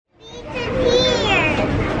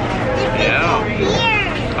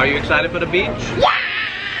excited for the beach? Yeah!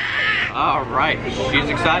 All right, she's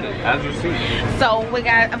excited, as you see. So we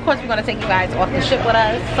got, of course, we're gonna take you guys off the ship with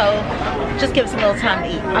us. So just give us a little time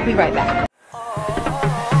to eat. I'll be right back.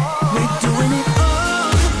 We're doing it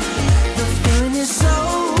all. The feeling is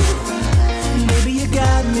so. Maybe you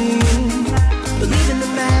got me. Believe in the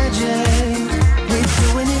magic. We're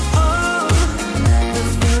doing it all. The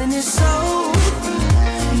feeling is so.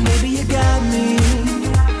 Maybe you got me.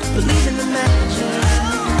 Believe in the magic.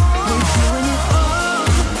 We're doing it all.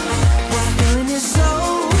 The feeling is so.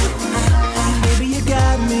 Maybe you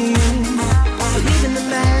got me. Believe in the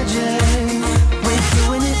magic. We're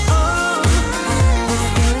doing it all. The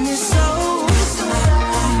feeling is so.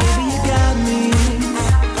 Maybe you got me.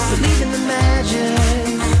 Believe in the magic.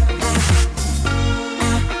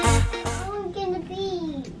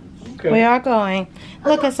 We are going.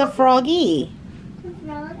 Look, it's a froggy.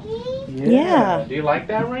 Froggy? Yeah. Do you like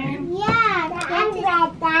that, Rain? Yeah, I like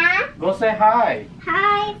that. Go say hi.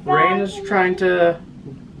 Hi, Rain is trying to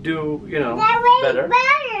do, you know, better.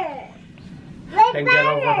 And get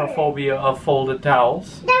over her phobia of folded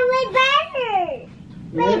towels. That way better.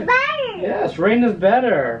 Way better. Yes, Rain is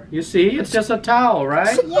better. You see, it's just a towel,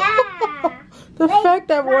 right? Yeah. The fact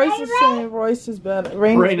that Royce is saying Royce is better.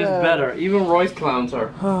 Rain is better. Even Royce clowns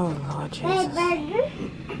her. Oh, Lord Way Jesus. better.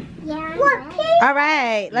 Yeah. All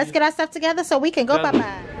right, let's get our stuff together so we can go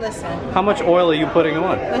bye-bye. Listen. How much oil are you putting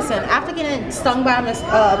on? Listen, after getting stung by this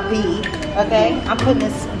bee, okay, I'm putting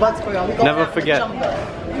this bug spray on. We go Never out in the forget. jungle.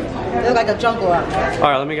 It looks like a jungle out there. All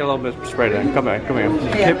right, let me get a little bit of spray there. Come back, come here.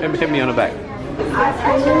 Yeah. Hit me on the back.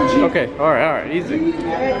 Okay, all right, easy.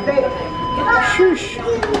 Shoosh.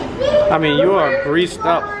 I mean, you are greased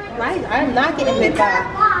up. I'm not getting bit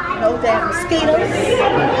by no damn mosquitoes.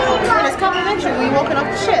 And it's complimentary when you're walking off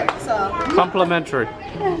the ship, so. Complimentary.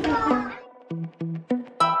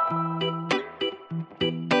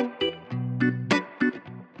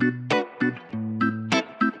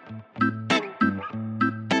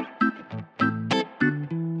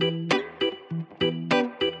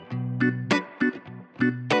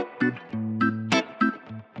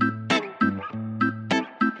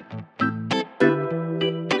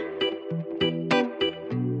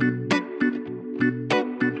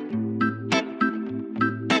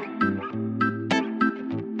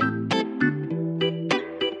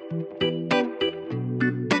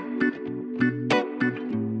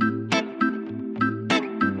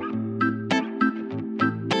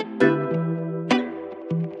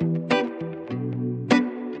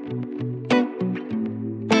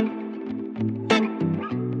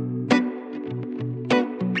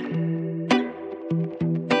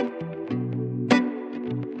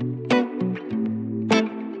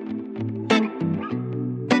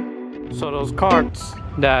 So those carts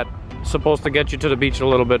that supposed to get you to the beach a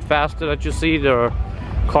little bit faster that you see, the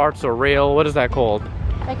carts or rail, what is that called?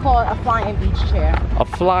 They call it a flying beach chair. A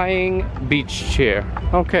flying beach chair.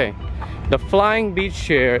 Okay. The flying beach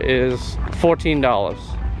chair is $14.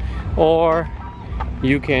 Or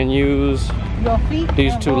you can use Your feet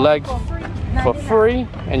these and two walk legs for $99. free,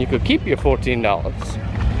 and you could keep your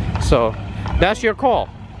 $14. So that's your call.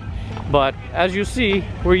 But as you see,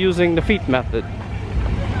 we're using the feet method.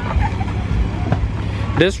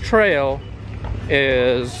 This trail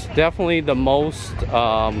is definitely the most,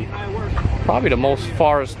 probably the most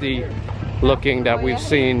foresty looking that we've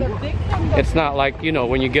seen. It's not like, you know,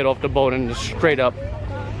 when you get off the boat and it's straight up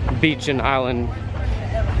beach and island.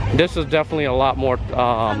 This is definitely a lot more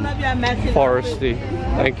foresty.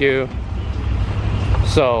 Thank you.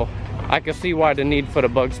 So I can see why the need for the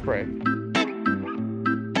bug spray.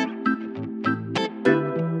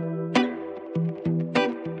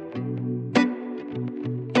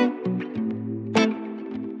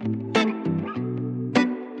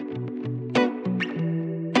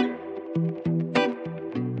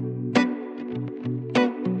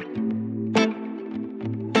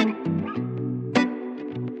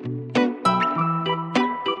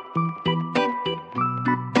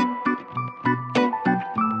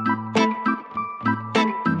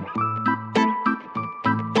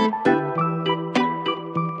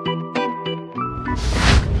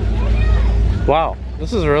 Wow,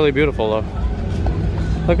 this is really beautiful though.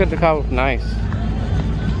 Look at how nice.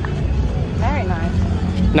 Very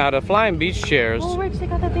nice. Now the flying beach chairs. Oh, Rich, they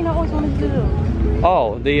got that thing I always wanted to do.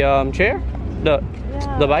 Oh, the chair? The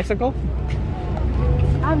bicycle?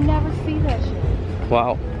 I've never seen that shit.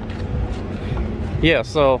 Wow. Yeah,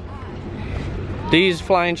 so these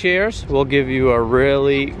flying chairs will give you a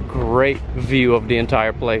really great view of the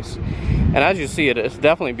entire place. And as you see, it's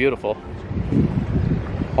definitely beautiful.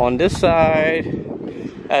 On this side,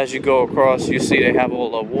 as you go across, you see they have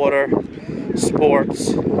all the water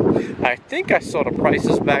sports. I think I saw the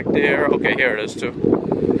prices back there. Okay, here it is too.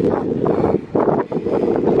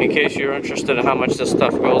 In case you're interested in how much this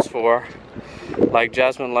stuff goes for. Like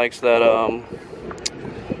Jasmine likes that,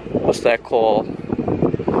 what's that called?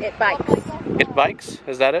 It bites. It bikes?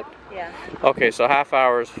 Is that it? Yeah. Okay, so half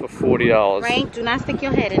hours for $40. Rain, do not stick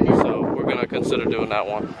your head in there. So we're gonna consider doing that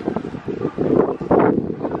one.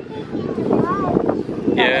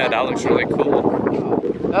 Yeah, that looks really cool.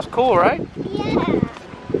 That's cool, right? Yeah.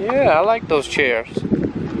 Yeah, I like those chairs.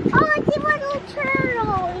 Oh, I see one little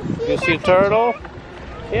turtle. You see a turtle?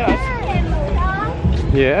 Yeah.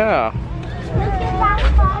 Yeah. Look at that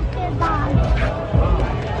crocodile.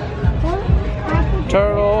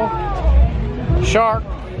 Turtle. Shark.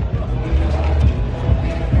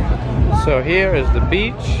 So here is the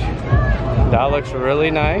beach. That looks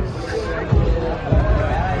really nice.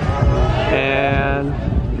 And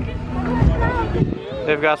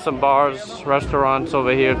they've got some bars, restaurants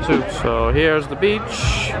over here too. So here's the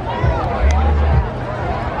beach.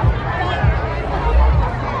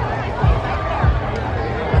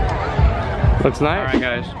 Looks nice. Alright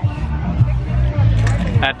guys.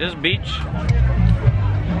 At this beach,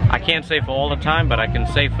 I can't say for all the time, but I can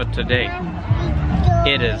say for today.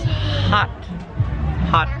 It is hot.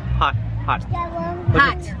 Hot, hot, hot.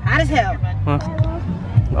 Hot. Hot as hell. Huh?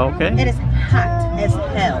 Okay. It is hot as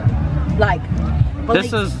hell. Like,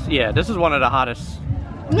 This is one of the hottest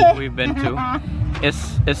we've been to.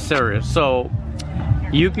 It's serious. So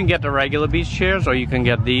you can get the regular beach chairs, or you can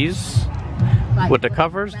get these with the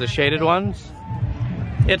covers, the shaded ones.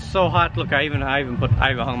 It's so hot. Look, I even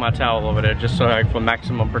hung my towel over there just so for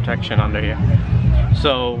maximum protection under here.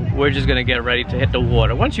 So we're just gonna get ready to hit the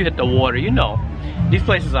water. Once you hit the water, you know these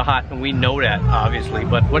places are hot, and we know that obviously.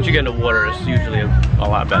 But once you get in the water, it's usually a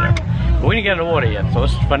lot better. But we didn't get in the water yet, so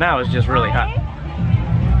for now it's just really hot.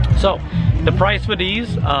 So the price for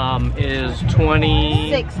these is $6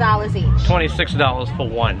 each. $26 for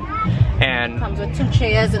one, and Comes with 2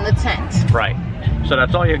 chairs in the tent. right. So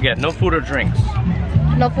that's all you get. No food or drinks.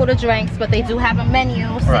 No food or drinks, but they do have a menu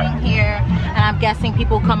sitting here, and I'm guessing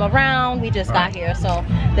people come around. We just got here, so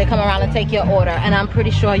they come around and take your order, and I'm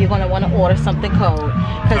pretty sure you're gonna want to order something cold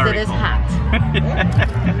because it is hot.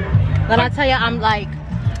 When I tell you, I'm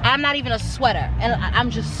not even a sweater, and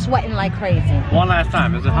I'm just sweating like crazy. One last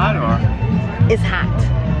time, is it hot or? It's hot.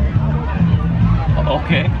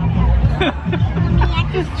 Okay.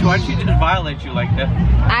 Why did she just violate you like that?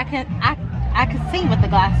 I can see with the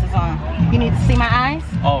glasses on. You need to see my eyes?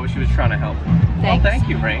 Oh, she was trying to help. Thanks. Well, thank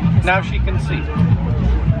you, Rain. Now she can see.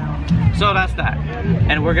 So that's that.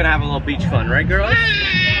 And we're gonna have a little beach fun, right, girls?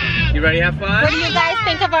 You ready to have fun? What do you guys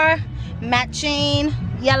think of our matching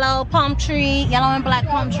yellow and black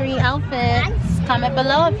palm tree outfits? Comment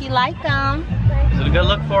below if you like them. Is it a good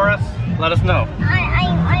look for us? Let us know.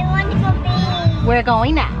 I want to go big. We're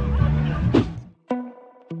going now.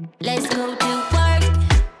 Let's go to work,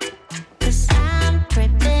 'cause I'm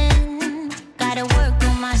tripping. Gotta work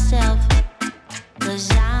on myself,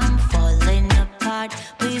 'cause I'm falling apart.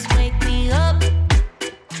 Please wake me up,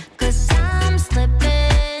 'cause I'm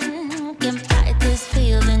slipping. Can't fight this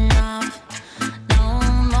feeling off no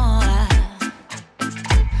more.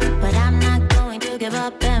 But I'm not going to give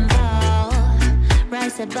up and fall.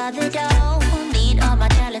 Rise above the door, meet all my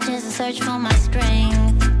challenges and search for my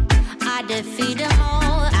strength. I defeat them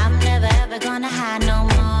all. I'm never ever gonna hide no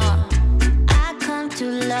more. I come to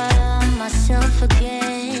love myself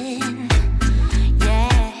again.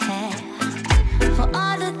 Yeah. For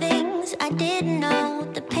all the things I didn't know,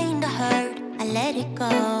 the pain, the hurt, I let it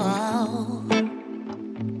go.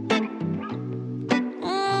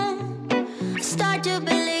 I start to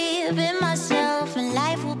believe in myself, and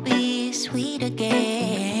life will be sweet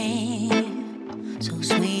again. So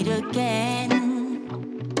sweet again.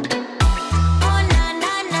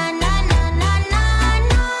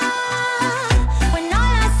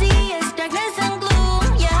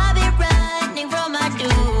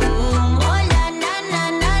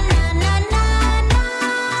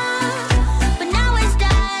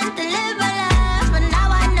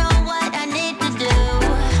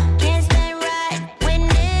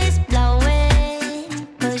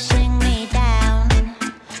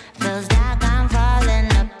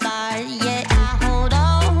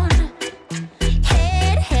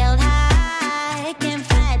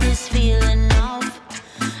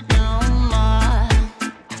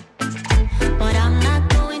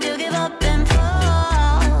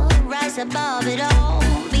 Above it all,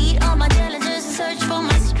 meet all my challenges and search for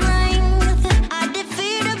my strength. I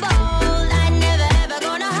defeat them all. I never ever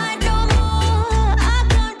gonna hide no more. I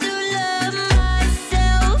come to love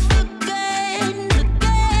myself again.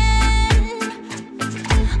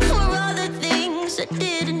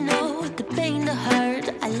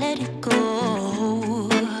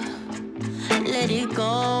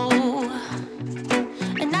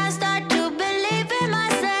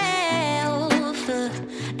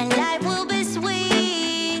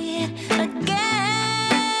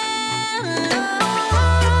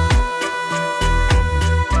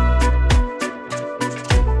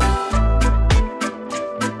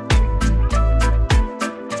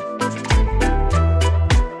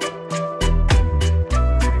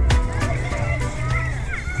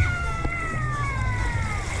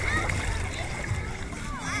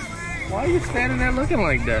 looking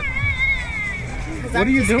like that? What are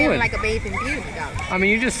you doing? Like a bathing beauty, though. I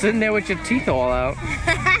mean, you're just sitting there with your teeth all out.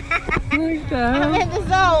 Like that. I'm in the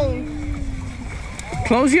zone.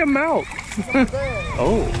 Close your mouth.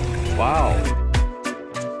 Oh, wow.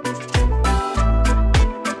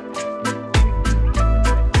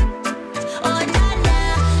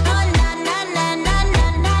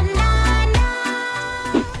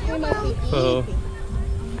 So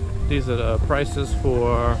these are the prices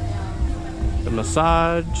for the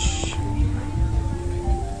massage.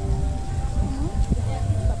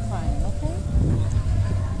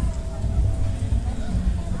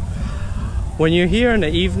 When you're here in the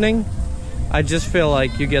evening, I just feel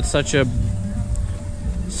like you get such a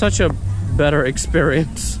better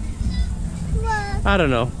experience. I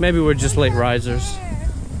don't know, maybe we're just late risers.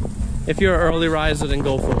 If you're an early riser, then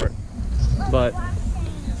go for it. But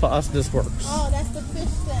for us, this works. Oh, that's the fish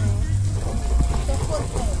thing. The foot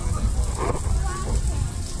thing.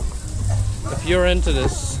 If you're into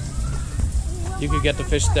this, you could get the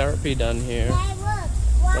fish therapy done here.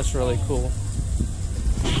 That's really cool.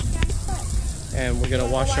 And we're gonna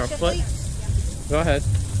wash our foot. Go ahead.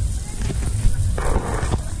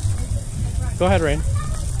 Go ahead, Rain.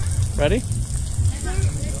 Ready?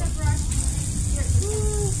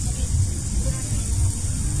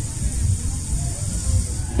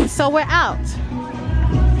 So we're out.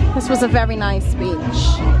 This was a very nice beach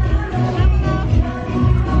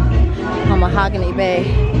on Mahogany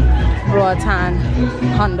Bay, Roatan,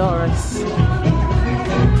 Honduras.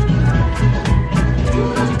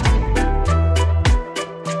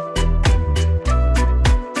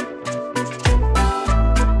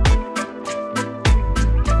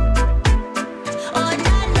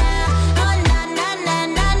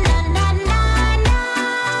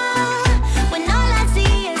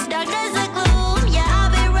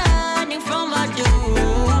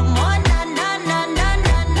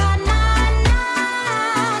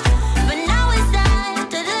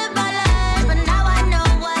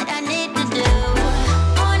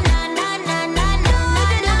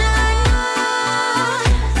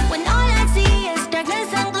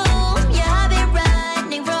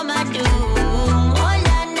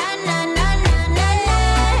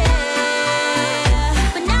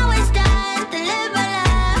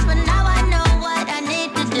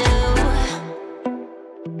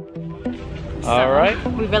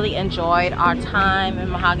 We really enjoyed our time in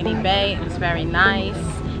Mahogany Bay. It was very nice,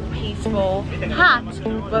 peaceful, hot,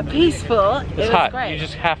 but peaceful. It's it was hot. Great. You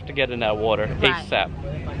just have to get in that water ASAP.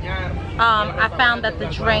 I found that the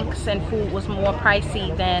drinks and food was more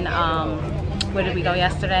pricey than, where did we go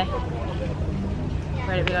yesterday?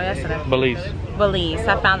 Belize.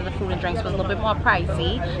 I found that the food and drinks was a little bit more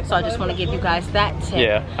pricey, so I just want to give you guys that tip.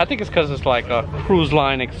 Yeah, I think it's because it's like a cruise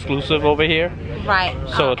line exclusive over here. Right.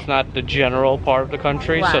 So it's not the general part of the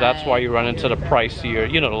country, so that's why you run into the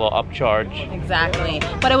pricier, you know, the little upcharge. Exactly.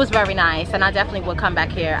 But it was very nice, and I definitely would come back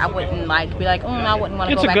here. I wouldn't be like, I wouldn't want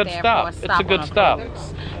to go back there for a stop. It's a good stop.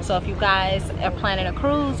 So if you guys are planning a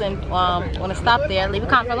cruise and want to stop there, leave a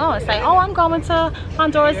comment below and say, oh, I'm going to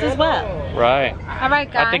Honduras as well. Right. All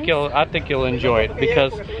right, guys. I think you'll enjoy it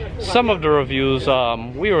because some of the reviews,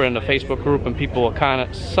 we were in the Facebook group and people were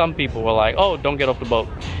some people were like, oh, don't get off the boat.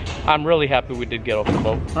 I'm really happy we did get off the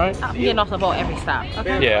boat, right? I'm getting off the boat every stop,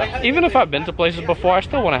 okay? Yeah, even if I've been to places before, I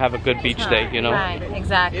still want to have a good beach day, you know? Right,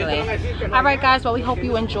 exactly. All right, guys, well, we hope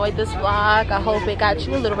you enjoyed this vlog. I hope it got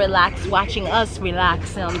you a little relaxed watching us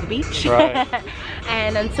relax on the beach. Right.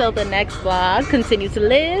 And until the next vlog, continue to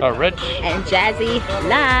live Rich and jazzy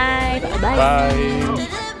life. Bye.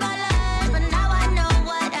 Bye.